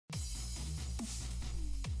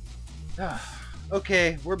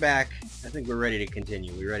Okay, we're back. I think we're ready to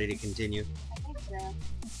continue. We ready to continue? I think so.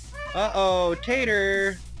 Uh-oh,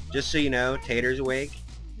 Tater! Just so you know, Tater's awake.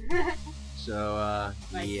 So,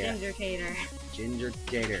 Like yeah. ginger tater. Ginger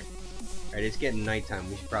Tater. Alright, it's getting nighttime.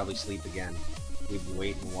 We should probably sleep again. We've been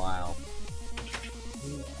waiting a while.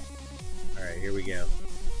 Alright, here we go.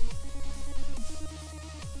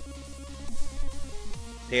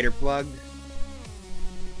 Tater plugged.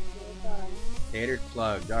 Tater's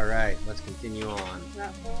plugged. Alright, let's continue on.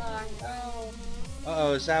 Not for long. Oh.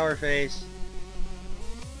 Uh-oh, sour face.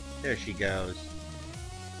 There she goes.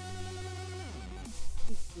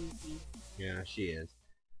 She's sleepy. Yeah, she is.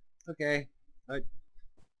 Okay.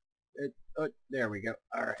 There we go.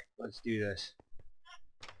 Alright, let's do this.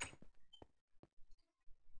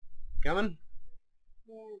 Coming?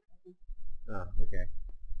 Yeah. Oh, okay.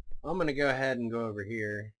 I'm gonna go ahead and go over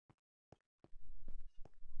here.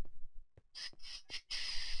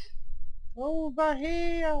 Over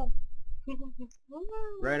here!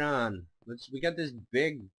 Right on. We got this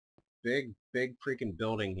big freaking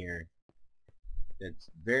building here. It's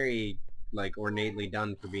very, like, ornately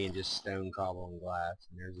done for being just stone, cobble, and glass.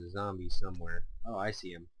 And there's a zombie somewhere. Oh, I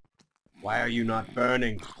see him. Why are you not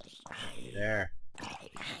burning? There.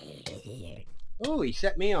 Oh, he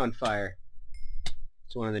set me on fire.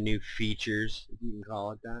 It's one of the new features, if you can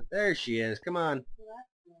call it that. There she is. Come on.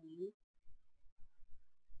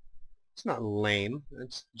 It's not lame.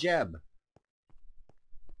 It's Jeb.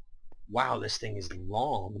 Wow, this thing is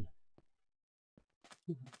long.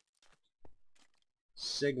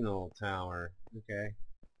 Signal tower. Okay.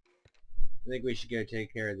 I think we should go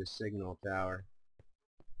take care of the signal tower.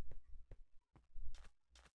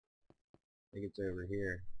 I think it's over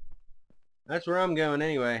here. That's where I'm going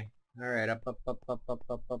anyway. Alright, up.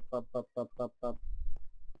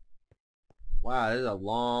 Wow, this is a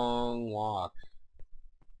long walk.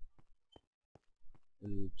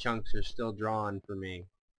 And chunks are still drawing for me.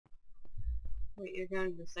 Wait, you're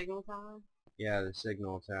going to the signal tower? Yeah, the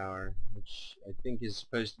signal tower, which I think is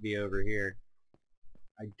supposed to be over here.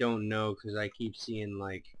 I don't know because I keep seeing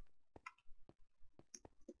like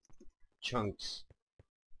chunks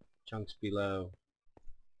below.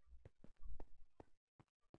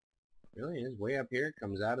 Really? It's way up here?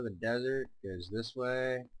 Comes out of the desert, goes this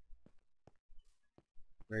way.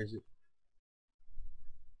 Where is it?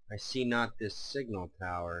 I see not this signal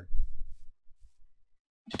tower.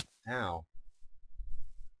 Ow.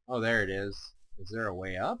 Oh, there it is. Is there a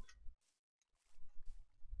way up?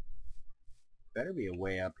 Better be a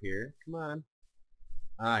way up here. Come on.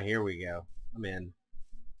 Ah, here we go. I'm in.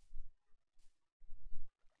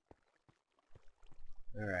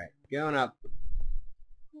 Alright, going up.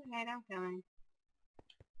 Alright, I'm coming.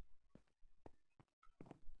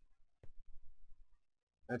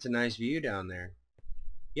 That's a nice view down there.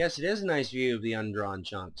 Yes, it is a nice view of the undrawn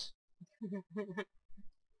chunks.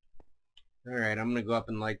 Alright, I'm gonna go up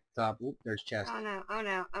and light the top. Oop, there's chest. Oh no, oh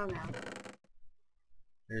no, oh no.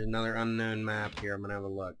 There's another unknown map here. I'm gonna have a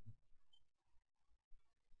look.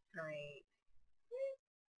 Great.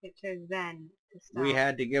 It chose then to stop. We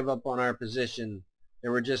had to give up on our position.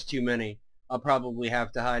 There were just too many. I'll probably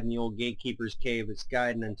have to hide in the old gatekeeper's cave that's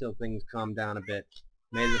guiding until things calm down a bit.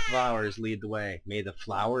 May the flowers lead the way. May the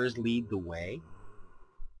flowers lead the way?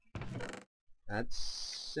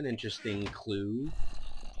 That's an interesting clue.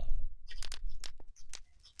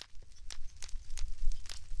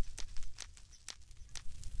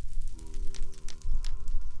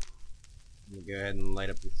 I'm gonna go ahead and light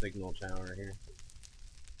up the signal tower here.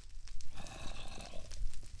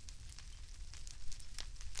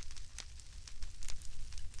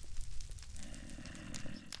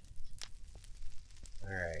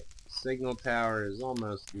 Alright, signal tower is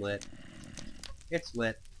almost lit. It's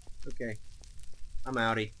lit. Okay. I'm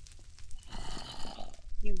outie.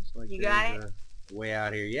 You Like got it? A way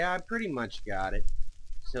out here. Yeah, I pretty much got it.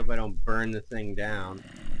 Just hope I don't burn the thing down.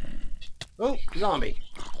 Oh, zombie!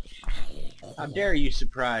 How dare you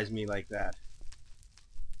surprise me like that?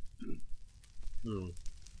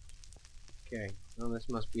 Okay, well this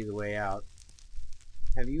must be the way out.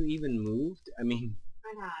 Have you even moved? I mean...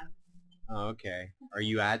 I have. Oh, okay. Are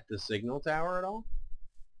you at the signal tower at all?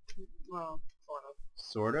 Well, sort of.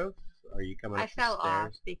 Sort of? Are you coming up I the fell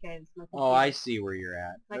off stairs? because my computer, Oh, I see where you're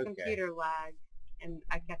at. my Okay. computer lagged and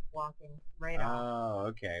I kept walking right off. Oh,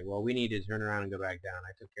 okay. Well, we need to turn around and go back down.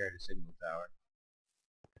 I took care of the signal tower.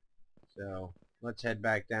 So, let's head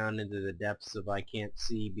back down into the depths of I can't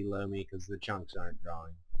see below me because the chunks aren't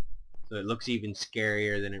drawing. So it looks even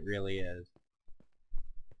scarier than it really is.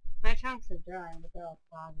 My chunks are drawing, but they're all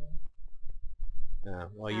foggy.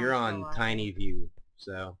 Well, Oh, you're so on lovely. tiny view,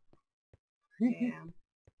 so... Yeah.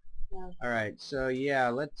 No. Alright, so yeah,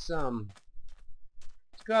 let's go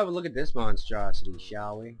have a look at this monstrosity,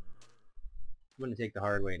 shall we? I'm gonna take the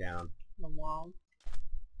hard way down. The wall.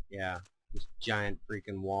 Yeah, this giant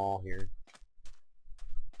freaking wall here.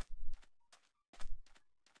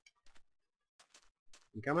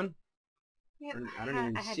 You coming? Yep. I don't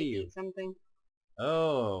even I had see to you. eat something.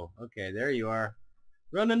 Oh, okay, there you are.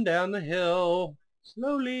 Running down the hill,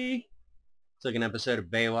 slowly. It's like an episode of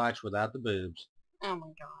Baywatch without the boobs. Oh my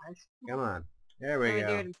gosh. Come on. There we Let me do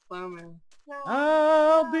go. it in slow-mo.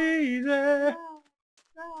 I'll be there.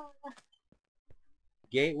 No.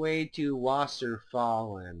 Gateway to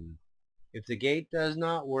Wasserfallen. If the gate does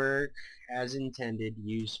not work as intended,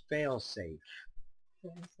 use failsafe.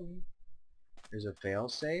 Seriously. There's a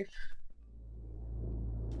failsafe.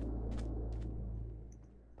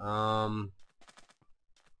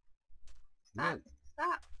 Stop.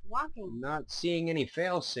 Stop walking. Not seeing any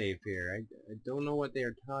failsafe here. I don't know what they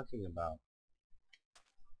are talking about.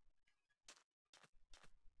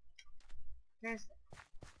 There's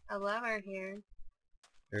a lever here.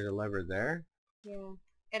 There's a lever there. Yeah.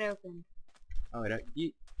 It opened. Oh,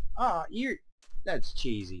 you're. That's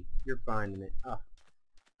cheesy. You're finding it. Oh,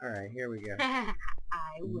 all right. Here we go. I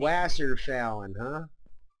win. Wasserfallen, huh?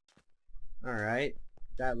 All right.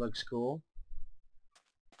 That looks cool.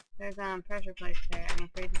 There's pressure plates there. I'm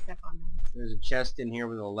afraid to step on them. There's a chest in here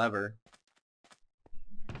with a lever.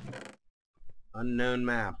 Unknown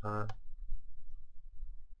map, huh?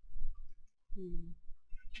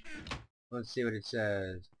 Let's see what it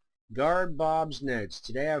says. Guard Bob's notes.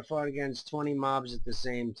 Today I fought against 20 mobs at the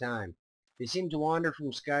same time. They seem to wander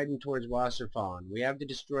from Skyden towards Wasserfallen. We have to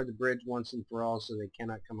destroy the bridge once and for all so they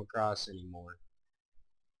cannot come across anymore.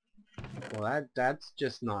 Well, that's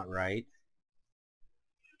just not right.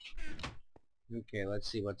 Okay, let's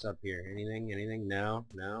see what's up here. Anything? Anything? No?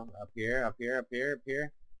 No? Up here? Up here? Up here? Up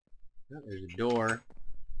here? Oh, there's a door.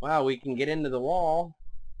 Wow, we can get into the wall.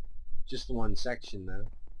 Just the one section, though.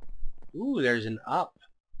 Ooh, there's an up.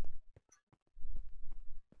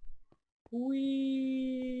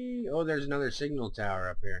 Whee! Oh, there's another signal tower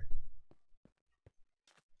up here.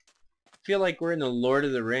 Feel like we're in the Lord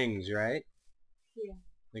of the Rings, right? Yeah.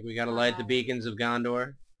 Like we gotta light the beacons of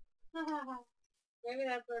Gondor? Maybe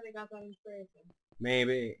that's where they got that inspiration.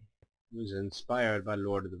 Maybe. It was inspired by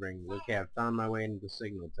Lord of the Rings. Okay, I've found my way into the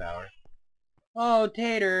signal tower. Oh,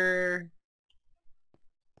 Tater!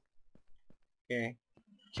 Okay.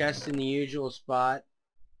 Chest in the usual spot.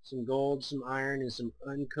 Some gold, some iron, and some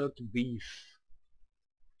uncooked beef.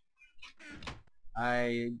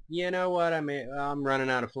 You know what, I'm running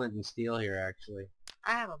out of flint and steel here, actually.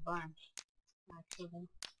 I have a bunch, actually.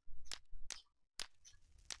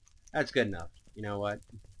 That's good enough. You know what?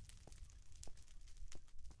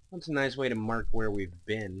 That's a nice way to mark where we've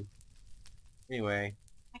been. Anyway.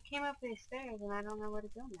 I came up these stairs and I don't know where to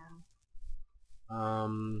go now.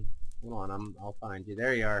 Hold on, I'll find you.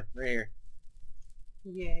 There you are, right here.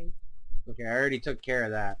 Yay. Okay, I already took care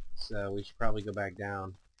of that, so we should probably go back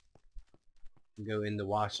down. And go into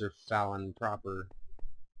Wasserfallen proper.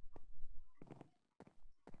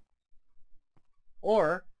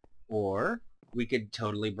 Or we could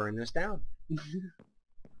totally burn this down.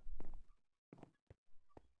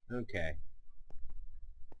 Okay.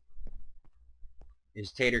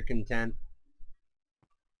 Is Tater content?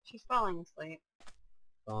 She's falling asleep.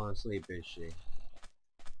 Falling asleep, is she?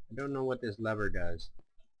 I don't know what this lever does.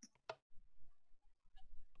 I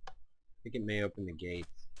think it may open the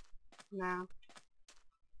gates. No.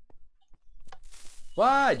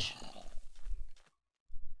 Fudge!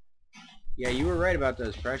 Yeah, you were right about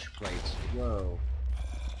those pressure plates. Whoa.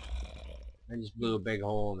 I just blew a big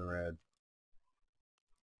hole in the road.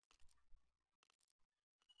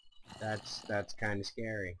 That's kind of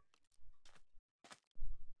scary.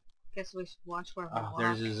 Guess we should watch where we walk.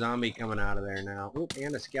 There's a zombie coming out of there now. Oop,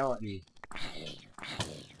 and a skeleton.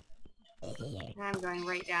 I'm going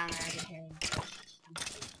right down there to carry.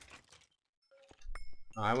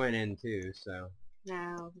 Oh, I went in too, so.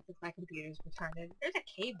 No, because my computer's retarded. There's a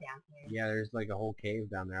cave down here. Yeah, there's like a whole cave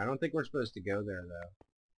down there. I don't think we're supposed to go there, though.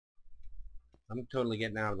 I'm totally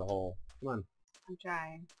getting out of the hole. Come on. I'm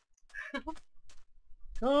trying.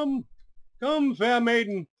 Come! Come, fair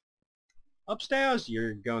maiden! Upstairs!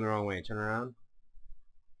 You're going the wrong way. Turn around.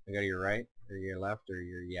 I go to your right, or your left, or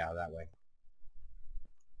your... yeah, that way.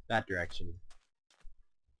 That direction.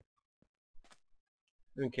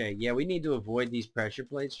 Okay, yeah, we need to avoid these pressure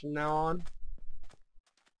plates from now on.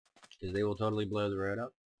 Because they will totally blow the road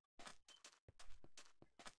up.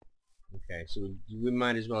 Okay, so we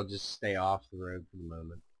might as well just stay off the road for the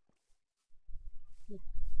moment.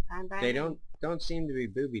 They don't seem to be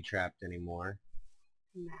booby-trapped anymore.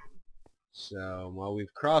 No. So, well,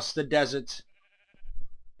 we've crossed the desert.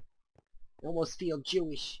 I almost feel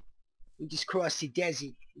Jewish. We just crossed the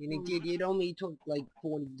desert, and it only took like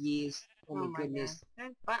 40 years. Oh my goodness. God.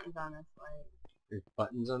 There's buttons on this light. There's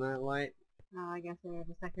buttons on that light? Oh, I guess they're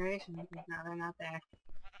just decorations because now they're not there.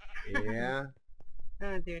 Yeah. I'm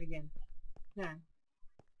gonna do it again. Yeah.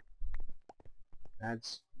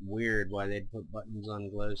 That's weird why they'd put buttons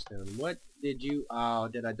on glowstone. What did you... Oh,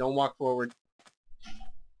 did I... Don't walk forward.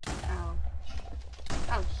 Oh.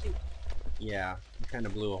 Oh, shoot. Yeah, I kind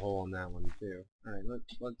of blew a hole in that one, too. Alright,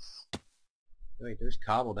 let's... Wait, there's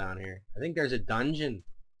cobble down here. I think there's a dungeon.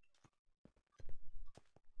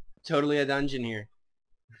 Totally a dungeon here.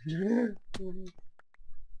 I'm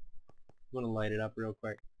gonna light it up real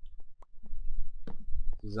quick.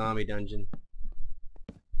 It's a zombie dungeon.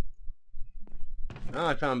 Oh,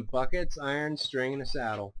 I found buckets, iron, string, and a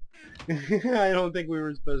saddle. I don't think we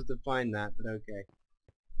were supposed to find that, but okay.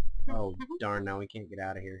 Oh, darn, now we can't get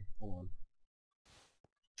out of here. Hold on.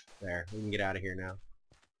 There, we can get out of here now.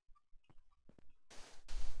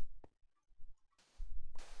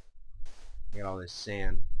 Got all this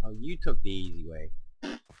sand. Oh, you took the easy way.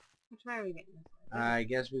 Which way are we getting this way? I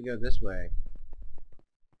guess we go this way.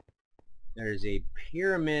 There's a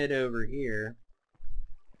pyramid over here.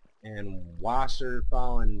 And Wasser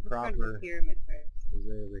Fallen proper pyramid first. is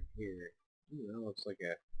over here. Ooh, that looks like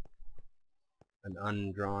an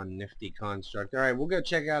undrawn nifty construct. Alright, we'll go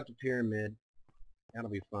check out the pyramid. That'll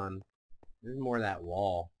be fun. There's more of that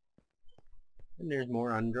wall. And there's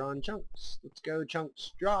more undrawn chunks. Let's go,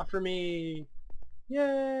 chunks. Draw for me!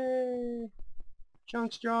 Yay!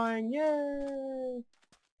 Chunks drawing, yay!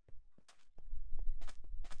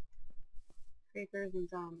 Creepers and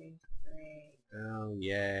zombies. Great. Oh,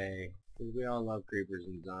 yay. Because we all love creepers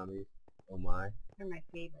and zombies. Oh my. They're my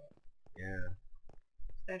favorite. Yeah.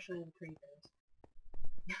 Especially the creepers.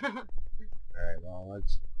 Alright, well,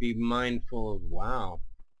 let's be mindful of... Wow.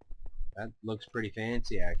 That looks pretty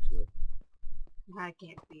fancy, actually. I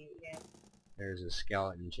can't see it yet. There's a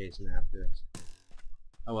skeleton chasing after us.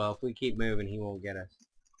 Oh well, if we keep moving, he won't get us.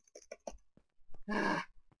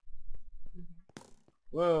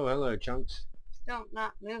 Whoa, hello, chunks. Still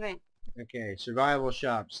not moving. Okay, survival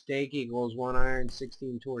shop. Steak equals 1 iron,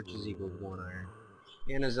 16 torches equals 1 iron.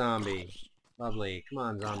 And a zombie. Lovely. Come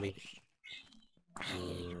on, zombie.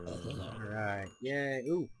 Alright, yay.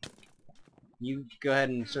 Ooh. You go ahead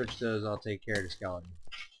and search those, I'll take care of the skeleton.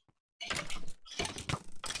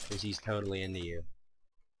 Because he's totally into you.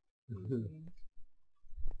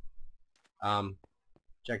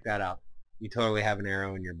 Check that out. You totally have an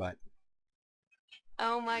arrow in your butt.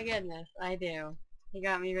 Oh my goodness, I do. He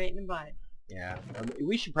got me right in the butt. Yeah.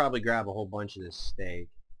 We should probably grab a whole bunch of this steak.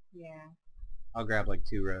 Yeah. I'll grab like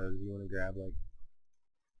 2 rows. You want to grab like...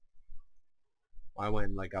 Well, I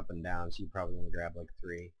went like up and down, so you probably want to grab like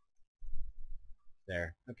 3.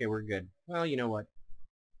 There. Okay, we're good. Well, you know what?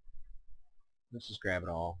 Let's just grab it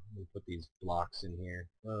all. We'll put these blocks in here.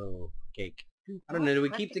 Whoa, cake. I don't know, do we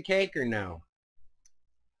keep the cake or no?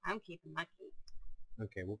 I'm keeping my cake.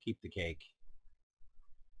 Okay, we'll keep the cake.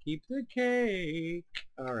 Keep the cake!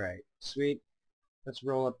 Alright, sweet. Let's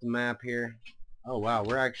roll up the map here. Oh wow,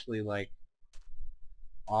 we're actually like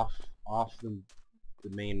off the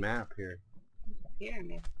main map here.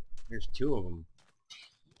 Pyramid. There's 2 of them.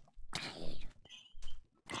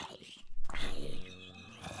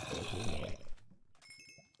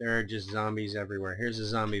 There are just zombies everywhere. Here's a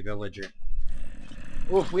zombie villager.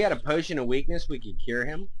 Oh, if we had a potion of weakness, we could cure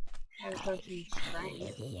him. I have a potion of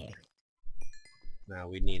strength. No,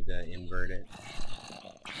 we need to invert it.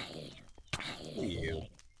 You.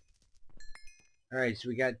 Alright, so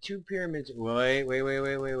we got 2 pyramids. Wait.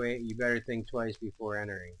 You better think twice before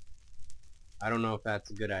entering. I don't know if that's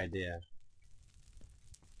a good idea.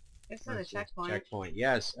 This is a checkpoint. Checkpoint.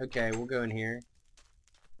 Yes. Okay, we'll go in here.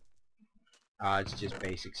 It's just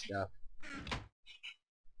basic stuff.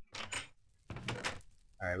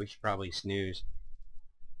 Alright, we should probably snooze.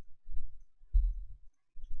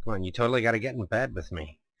 Come on, you totally gotta get in bed with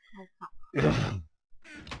me. Okay.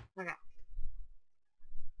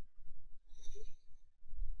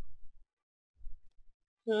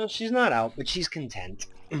 Well, she's not out, but she's content.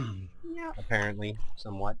 Yep. Apparently.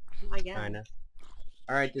 Somewhat. I guess. Kinda.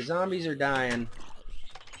 Alright, the zombies are dying.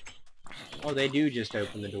 Oh, they do just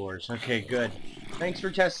open the doors. Okay, good. Thanks for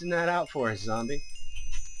testing that out for us, zombie.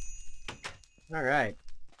 Alright.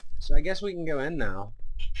 So I guess we can go in now.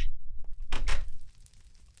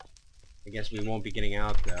 I guess we won't be getting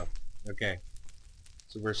out, though. Okay.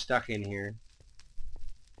 So we're stuck in here.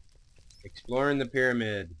 Exploring the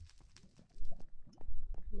pyramid.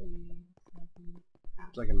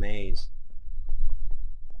 It's like a maze.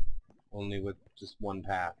 only with just one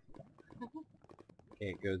path.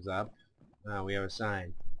 Okay, it goes up. Oh, we have a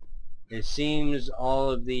sign. It seems all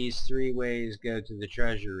of these 3 ways go to the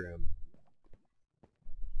treasure room.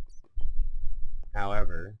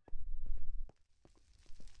 However,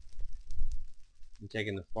 I'm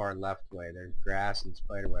taking the far left way. There's grass and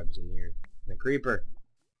spiderwebs in here. And a creeper.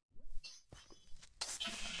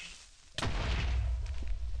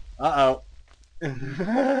 Uh-oh.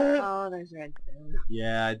 Oh, there's redstone.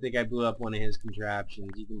 Yeah, I think I blew up one of his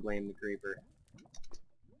contraptions. You can blame the creeper.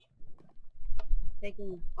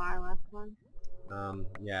 Taking the far left one.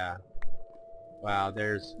 Yeah. Wow,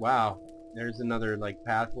 there's another, like,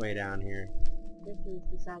 pathway down here. This is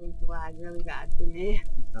deciding to lag really bad for me.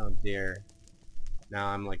 Oh dear. Now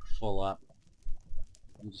I'm, like, full up.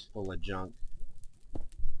 I'm just full of junk.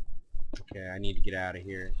 Okay, I need to get out of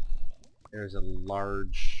here. There's a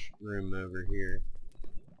large room over here.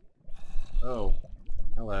 Oh,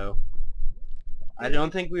 hello. I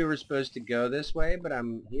don't think we were supposed to go this way, but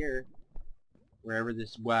I'm here. Wherever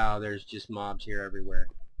this... Wow, there's just mobs here everywhere.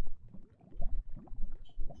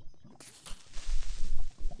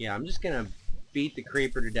 Yeah, I'm just gonna beat the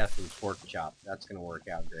creeper to death with a pork chop. That's gonna work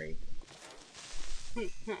out great.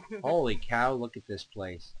 Holy cow, look at this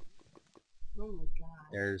place. Oh my god.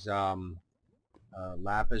 There's, a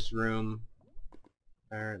lapis room,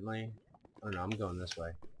 apparently. Oh no, I'm going this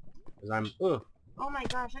way. Cause I'm... Ugh. Oh my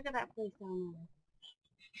gosh, look at that place down there.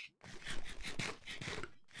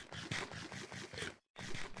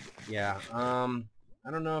 Yeah,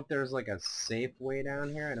 I don't know if there's like a safe way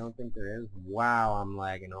down here. I don't think there is. Wow, I'm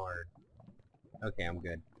lagging hard. Okay, I'm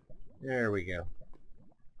good. There we go.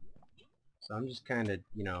 So I'm just kind of,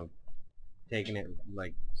 you know, taking it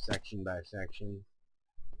like section by section.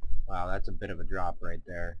 Wow, that's a bit of a drop right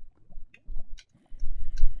there.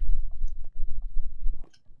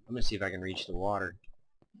 I'm gonna see if I can reach the water.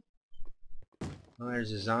 Oh,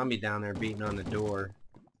 there's a zombie down there beating on the door.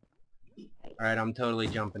 Alright, I'm totally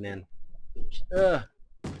jumping in. Ugh!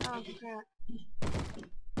 Oh crap.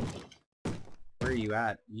 Where are you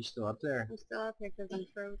at? You still up there? I'm still up here because I'm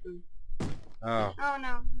frozen. Oh. Oh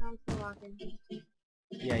no, I'm still walking.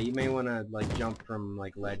 Yeah, you may want to like jump from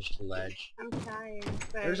like ledge to ledge. I'm tired.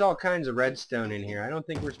 But There's all kinds of redstone in here. I don't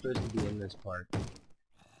think we're supposed to be in this part.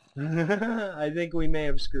 I think we may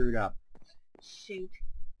have screwed up. shoot.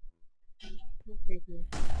 That's creepy.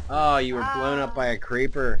 Oh, you were blown up by a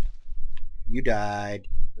creeper. You died.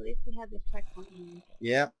 At least we had this checkpoint here.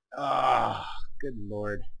 Yep. Oh, good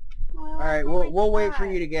lord. Well, Alright, we'll wait for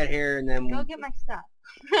you to get here and then... Go get my stuff.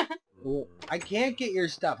 Well, I can't get your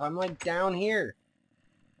stuff. I'm like down here.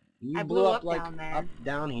 You I blew up like down there. up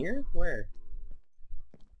down here? Where?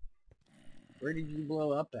 Where did you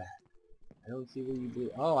blow up at? I don't see where you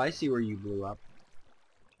blew... Oh, I see where you blew up.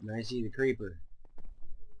 And I see the creeper.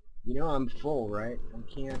 You know I'm full, right? I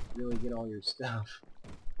can't really get all your stuff.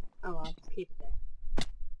 Oh well, just keep it there.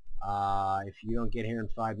 If you don't get here in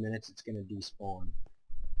 5 minutes, it's gonna despawn.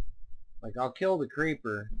 Like, I'll kill the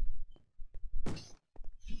creeper.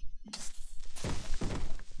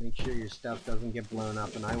 Make sure your stuff doesn't get blown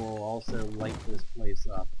up, and I will also light this place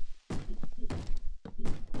up.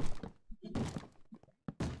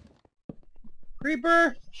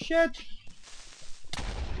 Creeper! Shit!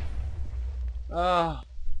 Oh,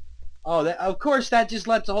 of course that just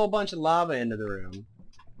lets a whole bunch of lava into the room.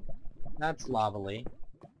 That's lovely.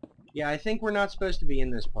 Yeah, I think we're not supposed to be in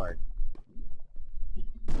this part.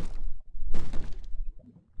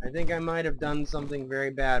 I think I might have done something very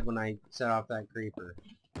bad when I set off that creeper.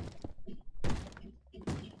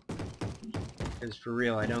 Because for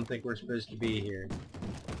real, I don't think we're supposed to be here.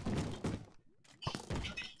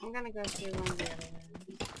 I'm gonna go through one of the other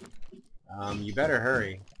rooms. You better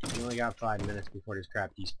hurry. You only got 5 minutes before this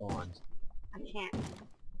crap despawns. I can't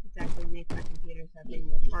exactly make my computer stop being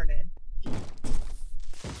retarded. I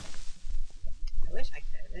wish I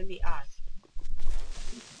could. That'd be awesome.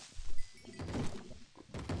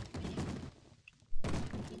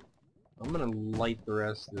 I'm gonna light the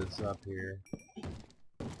rest of this up here.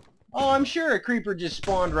 Oh, I'm sure a creeper just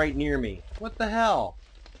spawned right near me. What the hell?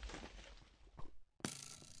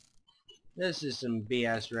 This is some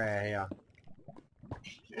BS right here.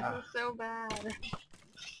 This is so bad.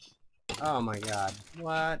 Oh my god.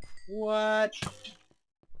 What? What?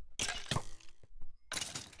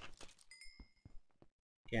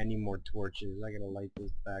 Okay, I need more torches. I gotta light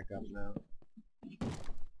this back up now.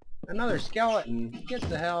 Another skeleton! Get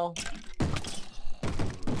the hell!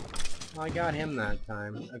 Oh, I got him that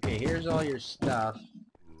time. Okay, here's all your stuff.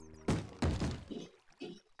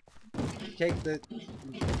 Take the...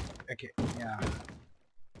 Okay, yeah.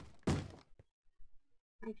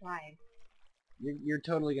 I'm trying. You're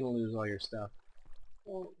totally gonna lose all your stuff.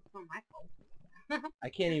 Well, it's not my fault. I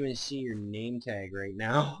can't even see your name tag right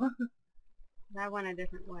now. That went a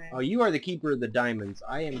different way. Oh, you are the keeper of the diamonds.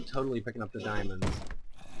 I am totally picking up the diamonds.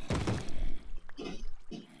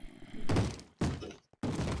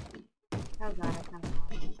 How's that? I kind of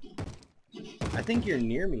I think you're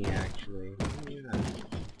near me, actually. Yeah.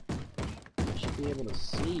 I should be able to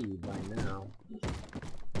see you by now.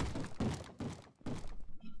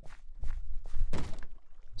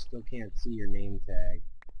 Still can't see your name tag.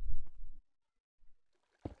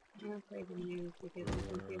 I'm gonna play the news because the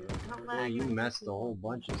computer don't Oh, lag. you messed a whole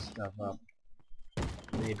bunch of stuff up.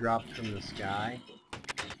 They dropped from the sky.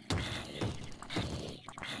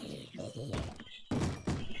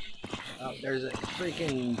 Oh, there's a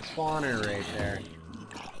freaking spawner right there.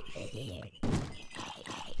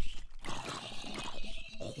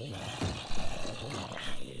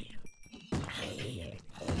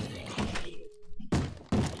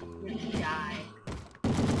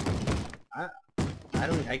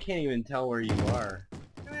 I can't even tell where you are.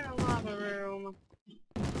 I'm in a lava room.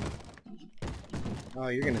 Oh,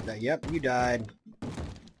 you're gonna die. Yep, you died.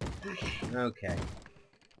 Okay. Okay.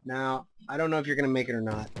 Now, I don't know if you're gonna make it or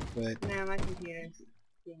not, but... No, my computer's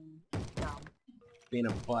being dumb. Being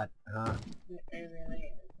a butt, huh? It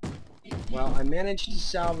really is. Well, I managed to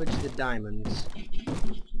salvage the diamonds.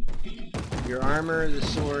 Your armor, the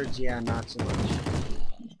swords, yeah, not so much.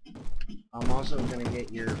 I'm also gonna get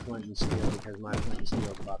your flint and steel because my flint and steel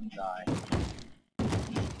is about to die.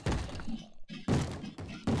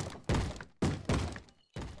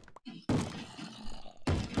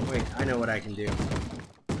 Wait, I know what I can do.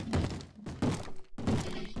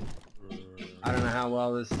 I don't know how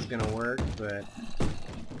well this is gonna work, but...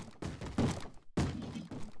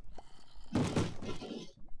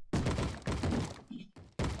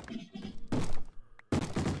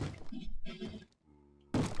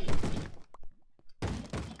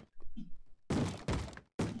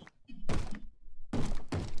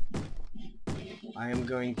 I am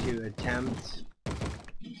going to attempt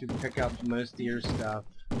to pick up most of your stuff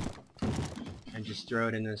and just throw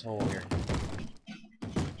it in this hole here.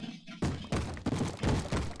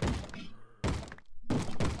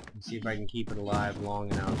 And see if I can keep it alive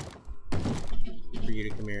long enough for you to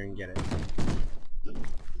come here and get it.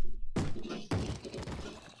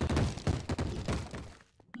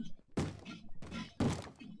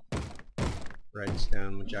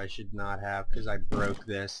 Redstone, which I should not have because I broke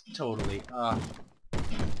this totally.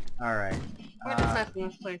 Alright. We're just messing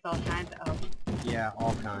this place all kinds of. Yeah,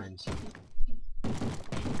 all kinds.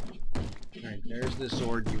 Alright, there's the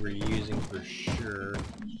sword you were using for sure.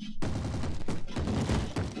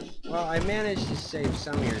 Well, I managed to save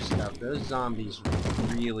some of your stuff. Those zombies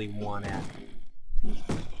really want at me.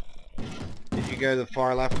 Did you go the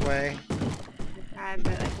far left way? I tried,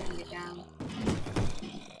 but I couldn't get down.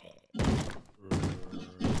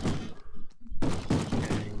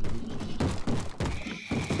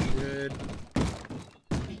 Good.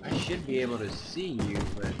 I should be able to see you,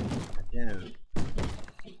 but I don't.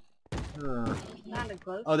 Huh. Not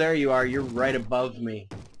close. Oh, there you are. You're right above me.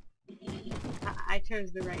 I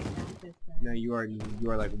chose the right path this time. No, you are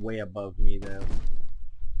like way above me though.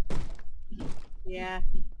 Yeah,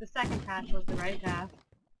 the second path was the right path.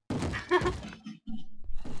 I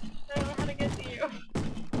don't know how to get to you.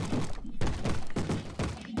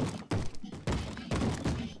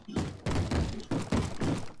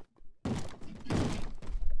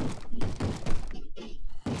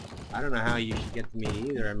 I don't know how you should get to me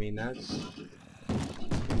either. I mean, that's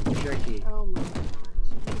tricky. Oh my gosh,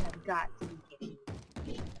 you have got to be kidding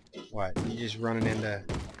me. What? You just running into...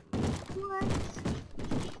 What?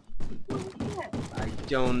 What is that? I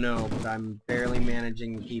don't know, but I'm barely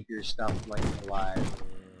managing to keep your stuff, like, alive.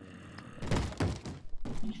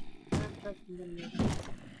 I don't trust him anymore.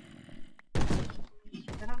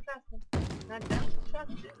 I don't trust him. I don't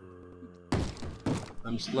trust him.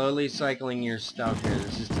 I'm slowly cycling your stuff here.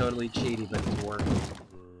 This is totally cheaty, but it's working.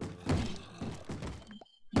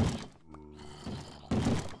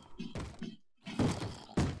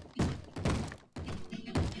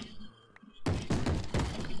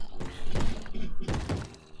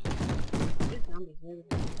 This zombie's really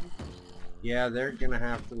bad. Yeah, they're gonna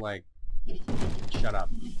have to, like... Shut up.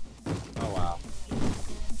 Oh, wow.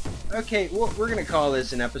 Okay, well, we're gonna call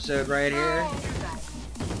this an episode right here. Oh, you're back.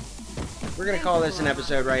 We're gonna call this an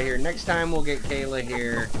episode right here. Next time we'll get Kayla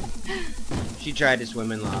here. She tried to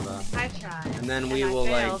swim in lava. I tried. And then we will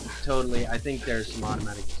failed. like totally, I think there's some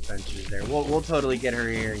automatic dispensers there. We'll totally get her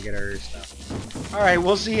here and get her stuff. Alright,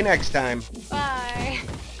 we'll see you next time. Bye.